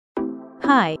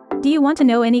Hi, do you want to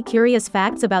know any curious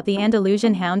facts about the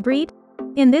Andalusian Hound breed?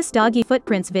 In this Doggy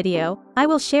Footprints video, I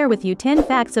will share with you 10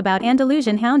 facts about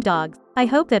Andalusian Hound dogs. I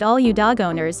hope that all you dog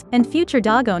owners and future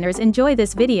dog owners enjoy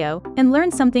this video and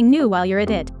learn something new while you're at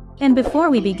it. And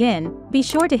before we begin, be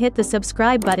sure to hit the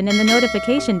subscribe button and the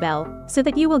notification bell, so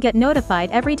that you will get notified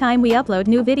every time we upload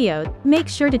new videos. Make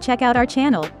sure to check out our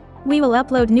channel. We will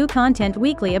upload new content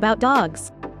weekly about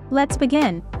dogs. Let's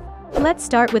begin. Let's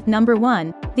start with number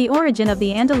 1, the origin of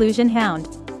the Andalusian Hound.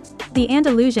 The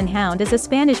Andalusian Hound is a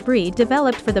Spanish breed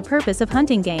developed for the purpose of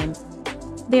hunting game.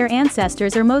 Their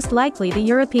ancestors are most likely the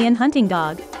European hunting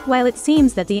dog. While it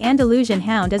seems that the Andalusian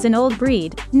Hound is an old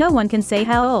breed, no one can say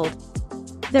how old.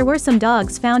 There were some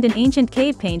dogs found in ancient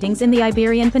cave paintings in the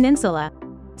Iberian Peninsula.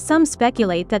 Some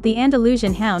speculate that the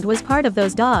Andalusian Hound was part of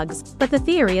those dogs, but the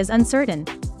theory is uncertain.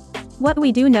 What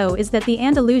we do know is that the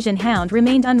Andalusian Hound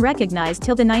remained unrecognized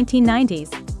till the 1990s.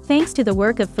 Thanks to the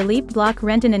work of Philippe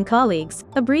Bloch-Renton and colleagues,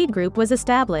 a breed group was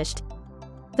established.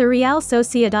 The Real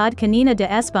Sociedad Canina de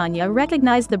España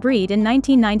recognized the breed in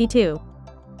 1992.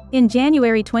 In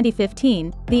January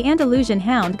 2015, the Andalusian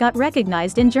Hound got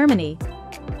recognized in Germany.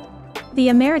 The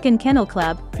American Kennel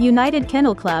Club, United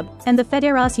Kennel Club, and the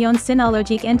Fédération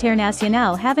Cynologique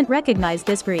Internationale haven't recognized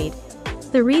this breed.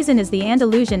 The reason is the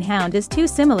Andalusian Hound is too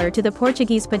similar to the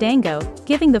Portuguese podenco,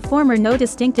 giving the former no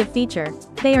distinctive feature.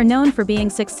 They are known for being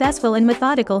successful and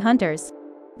methodical hunters.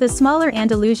 The smaller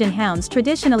Andalusian Hounds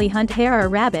traditionally hunt hare or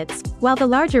rabbits, while the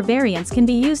larger variants can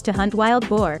be used to hunt wild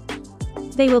boar.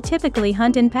 They will typically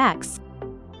hunt in packs.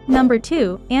 Number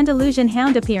 2, Andalusian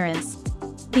Hound appearance.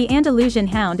 The Andalusian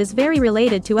Hound is very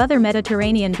related to other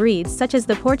Mediterranean breeds such as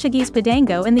the Portuguese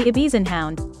podenco and the Ibizan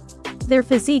Hound. Their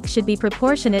physique should be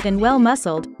proportionate and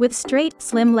well-muscled, with straight,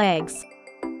 slim legs.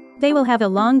 They will have a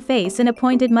long face and a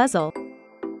pointed muzzle.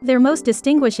 Their most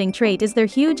distinguishing trait is their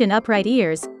huge and upright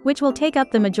ears, which will take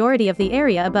up the majority of the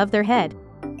area above their head.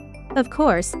 Of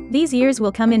course, these ears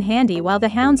will come in handy while the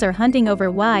hounds are hunting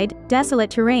over wide,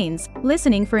 desolate terrains,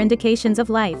 listening for indications of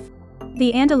life.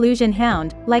 The Andalusian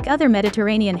Hound, like other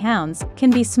Mediterranean hounds,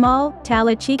 can be small,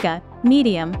 talla chica,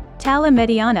 medium, talla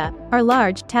mediana, or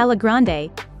large, talla grande,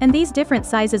 and these different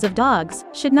sizes of dogs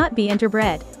should not be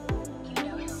interbred.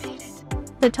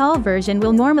 The tall version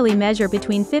will normally measure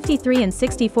between 53 and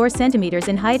 64 centimeters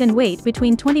in height and weight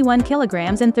between 21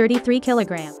 kilograms and 33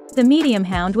 kilograms. The medium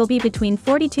hound will be between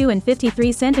 42 and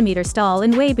 53 centimeters tall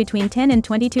and weigh between 10 and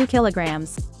 22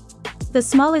 kilograms. The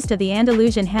smallest of the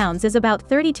Andalusian Hounds is about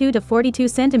 32 to 42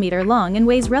 centimeters long and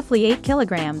weighs roughly 8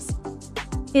 kilograms.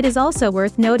 It is also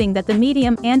worth noting that the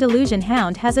medium Andalusian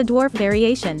Hound has a dwarf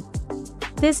variation.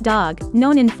 This dog,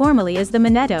 known informally as the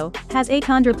Manetto, has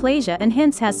achondroplasia and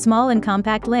hence has small and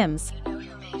compact limbs.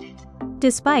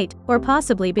 Despite, or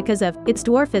possibly because of, its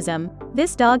dwarfism,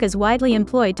 this dog is widely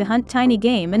employed to hunt tiny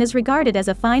game and is regarded as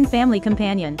a fine family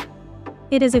companion.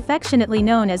 It is affectionately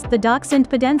known as the Dachshund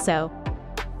Podenco.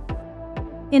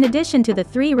 In addition to the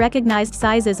 3 recognized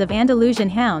sizes of Andalusian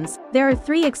Hounds, there are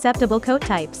 3 acceptable coat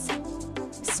types.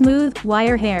 Smooth,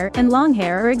 wire hair, and long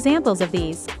hair are examples of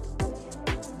these.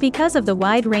 Because of the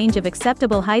wide range of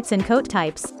acceptable heights and coat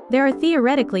types, there are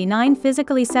theoretically 9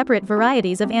 physically separate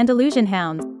varieties of Andalusian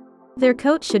Hounds. Their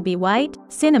coat should be white,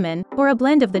 cinnamon, or a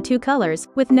blend of the 2 colors,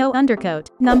 with no undercoat.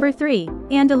 Number 3,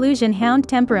 Andalusian Hound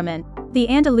temperament. The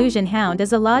Andalusian Hound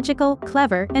is a logical,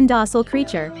 clever, and docile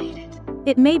creature.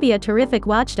 It may be a terrific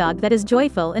watchdog that is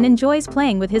joyful and enjoys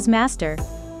playing with his master.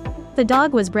 The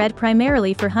dog was bred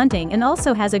primarily for hunting and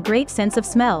also has a great sense of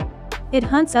smell. It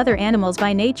hunts other animals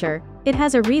by nature. It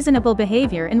has a reasonable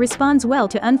behavior and responds well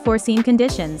to unforeseen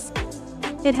conditions.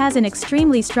 It has an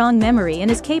extremely strong memory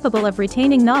and is capable of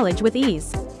retaining knowledge with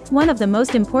ease. One of the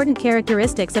most important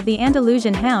characteristics of the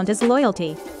Andalusian Hound is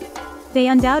loyalty. They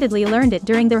undoubtedly learned it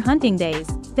during their hunting days.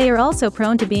 They are also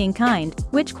prone to being kind,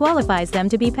 which qualifies them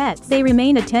to be pets. They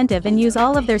remain attentive and use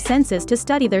all of their senses to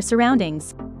study their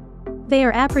surroundings. They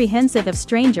are apprehensive of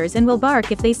strangers and will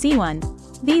bark if they see one.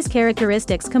 These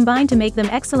characteristics combine to make them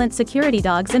excellent security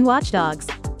dogs and watchdogs.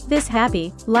 This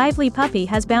happy, lively puppy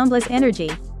has boundless energy.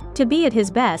 To be at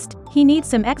his best, he needs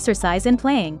some exercise and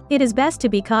playing. It is best to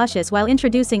be cautious while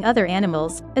introducing other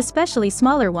animals, especially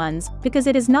smaller ones, because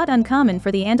it is not uncommon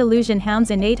for the Andalusian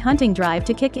Hound's innate hunting drive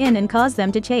to kick in and cause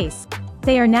them to chase.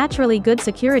 They are naturally good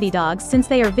security dogs since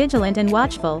they are vigilant and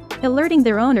watchful, alerting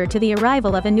their owner to the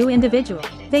arrival of a new individual.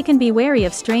 They can be wary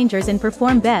of strangers and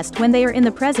perform best when they are in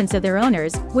the presence of their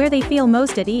owners, where they feel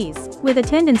most at ease. With a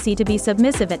tendency to be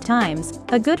submissive at times,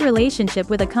 a good relationship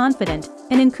with a confident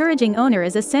and encouraging owner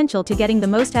is essential to getting the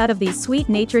most out of these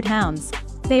sweet-natured hounds.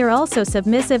 They are also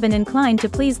submissive and inclined to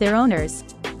please their owners.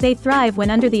 They thrive when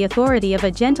under the authority of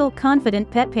a gentle, confident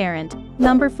pet parent.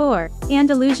 Number 4.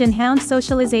 Andalusian Hound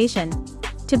socialization.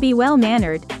 To be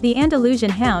well-mannered, the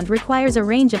Andalusian Hound requires a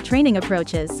range of training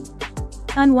approaches.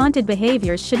 Unwanted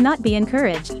behaviors should not be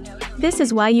encouraged. This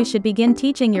is why you should begin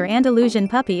teaching your Andalusian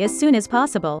puppy as soon as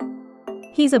possible.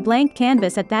 He's a blank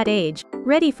canvas at that age,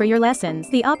 ready for your lessons.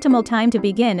 The optimal time to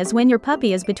begin is when your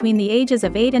puppy is between the ages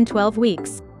of 8 and 12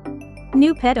 weeks.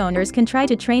 New pet owners can try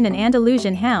to train an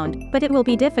Andalusian Hound, but it will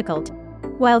be difficult.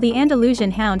 While the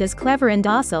Andalusian Hound is clever and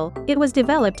docile, it was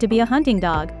developed to be a hunting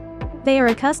dog. They are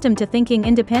accustomed to thinking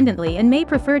independently and may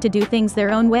prefer to do things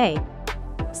their own way.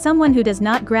 Someone who does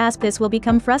not grasp this will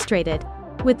become frustrated.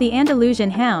 With the Andalusian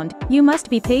Hound, you must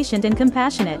be patient and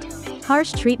compassionate.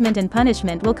 Harsh treatment and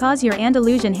punishment will cause your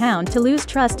Andalusian Hound to lose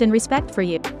trust and respect for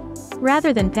you.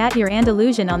 Rather than pat your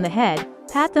Andalusian on the head,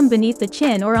 pat them beneath the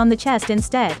chin or on the chest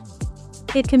instead.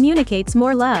 It communicates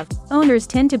more love. Owners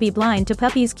tend to be blind to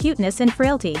puppies' cuteness and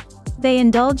frailty. They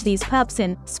indulge these pups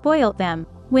and spoil them.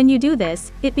 When you do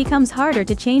this, it becomes harder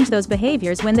to change those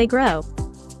behaviors when they grow.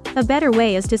 A better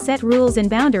way is to set rules and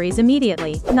boundaries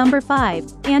immediately. Number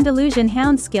 5. Andalusian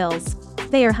Hound skills.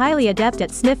 They are highly adept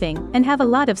at sniffing, and have a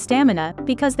lot of stamina,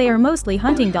 because they are mostly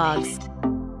hunting dogs.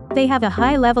 They have a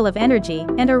high level of energy,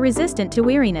 and are resistant to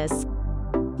weariness.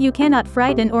 You cannot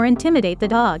frighten or intimidate the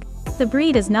dog. The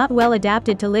breed is not well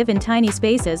adapted to live in tiny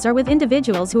spaces or with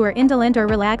individuals who are indolent or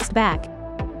relaxed back.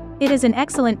 It is an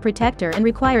excellent protector and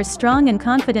requires strong and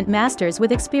confident masters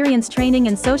with experience training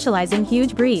and socializing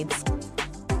huge breeds.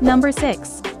 Number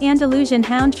 6. Andalusian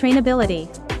Hound trainability.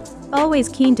 Always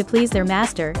keen to please their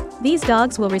master, these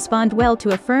dogs will respond well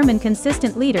to a firm and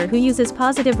consistent leader who uses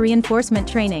positive reinforcement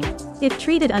training. If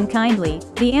treated unkindly,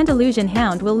 the Andalusian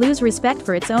Hound will lose respect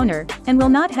for its owner, and will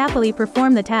not happily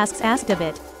perform the tasks asked of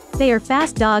it. They are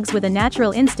fast dogs with a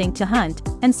natural instinct to hunt,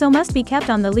 and so must be kept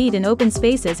on the lead in open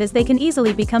spaces as they can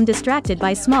easily become distracted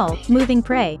by small, moving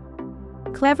prey.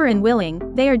 Clever and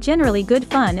willing, they are generally good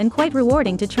fun and quite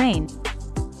rewarding to train.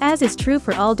 As is true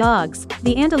for all dogs,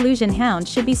 the Andalusian Hound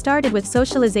should be started with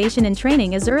socialization and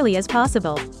training as early as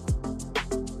possible.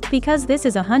 Because this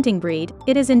is a hunting breed,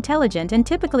 it is intelligent and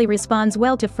typically responds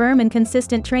well to firm and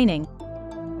consistent training.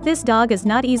 This dog is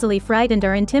not easily frightened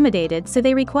or intimidated, so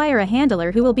they require a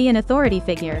handler who will be an authority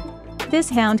figure.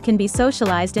 This hound can be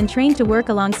socialized and trained to work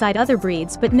alongside other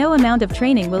breeds, but no amount of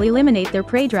training will eliminate their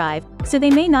prey drive, so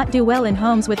they may not do well in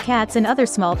homes with cats and other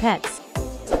small pets.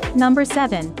 Number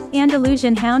 7.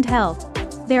 Andalusian Hound health.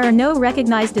 There are no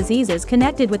recognized diseases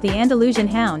connected with the Andalusian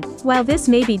Hound, while this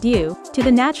may be due to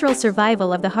the natural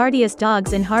survival of the hardiest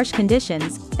dogs in harsh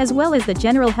conditions, as well as the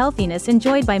general healthiness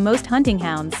enjoyed by most hunting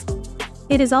hounds.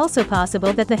 It is also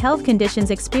possible that the health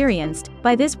conditions experienced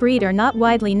by this breed are not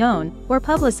widely known or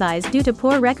publicized due to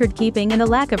poor record keeping and a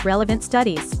lack of relevant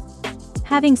studies.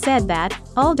 Having said that,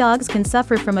 all dogs can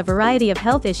suffer from a variety of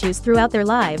health issues throughout their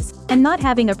lives, and not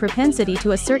having a propensity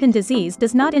to a certain disease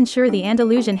does not ensure the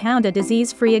Andalusian Hound a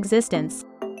disease-free existence.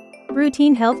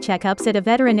 Routine health checkups at a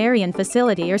veterinarian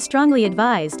facility are strongly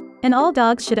advised, and all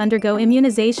dogs should undergo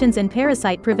immunizations and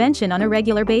parasite prevention on a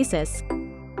regular basis.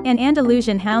 An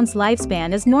Andalusian Hound's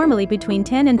lifespan is normally between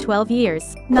 10 and 12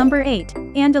 years. Number 8.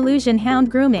 Andalusian Hound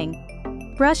grooming.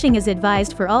 Brushing is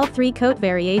advised for all 3 coat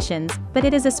variations, but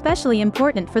it is especially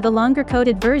important for the longer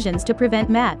coated versions to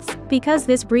prevent mats. Because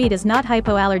this breed is not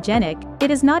hypoallergenic, it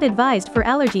is not advised for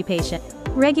allergy patients.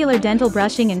 Regular dental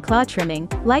brushing and claw trimming,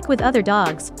 like with other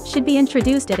dogs, should be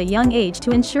introduced at a young age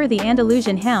to ensure the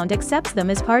Andalusian Hound accepts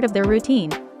them as part of their routine.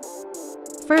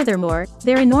 Furthermore,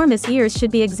 their enormous ears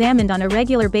should be examined on a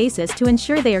regular basis to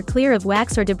ensure they are clear of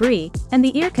wax or debris, and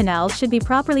the ear canals should be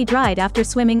properly dried after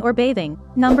swimming or bathing.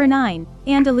 Number 9.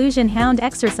 Andalusian Hound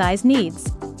exercise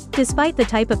needs. Despite the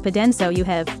type of podenco you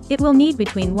have, it will need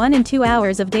between 1 and 2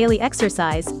 hours of daily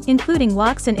exercise, including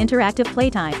walks and interactive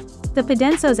playtime. The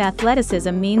podenco's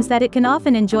athleticism means that it can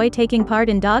often enjoy taking part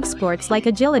in dog sports like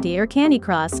agility or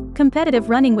canicross, competitive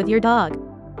running with your dog.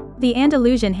 The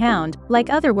Andalusian Hound,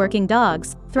 like other working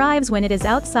dogs, thrives when it is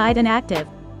outside and active.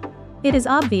 It is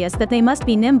obvious that they must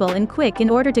be nimble and quick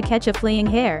in order to catch a fleeing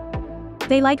hare.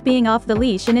 They like being off the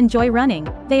leash and enjoy running.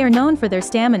 They are known for their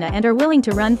stamina and are willing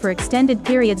to run for extended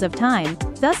periods of time,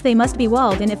 thus they must be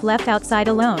walled in if left outside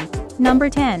alone. Number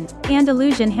 10.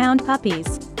 Andalusian Hound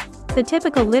puppies. The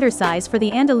typical litter size for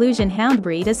the Andalusian Hound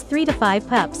breed is 3 to 5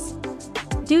 pups.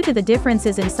 Due to the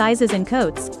differences in sizes and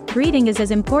coats, breeding is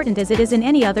as important as it is in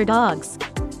any other dogs.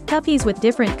 Puppies with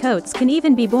different coats can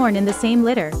even be born in the same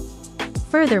litter.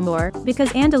 Furthermore,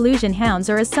 because Andalusian Hounds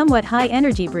are a somewhat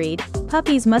high-energy breed,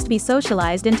 puppies must be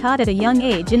socialized and taught at a young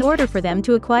age in order for them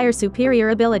to acquire superior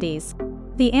abilities.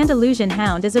 The Andalusian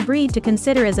Hound is a breed to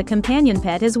consider as a companion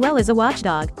pet as well as a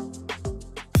watchdog.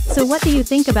 So what do you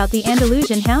think about the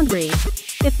Andalusian Hound breed?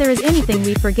 If there is anything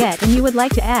we forget and you would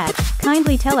like to add,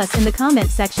 kindly tell us in the comment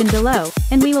section below,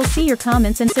 and we will see your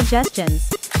comments and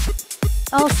suggestions.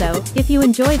 Also, if you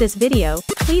enjoy this video,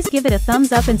 please give it a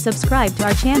thumbs up and subscribe to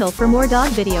our channel for more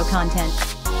dog video content.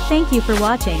 Thank you for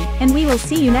watching, and we will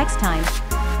see you next time.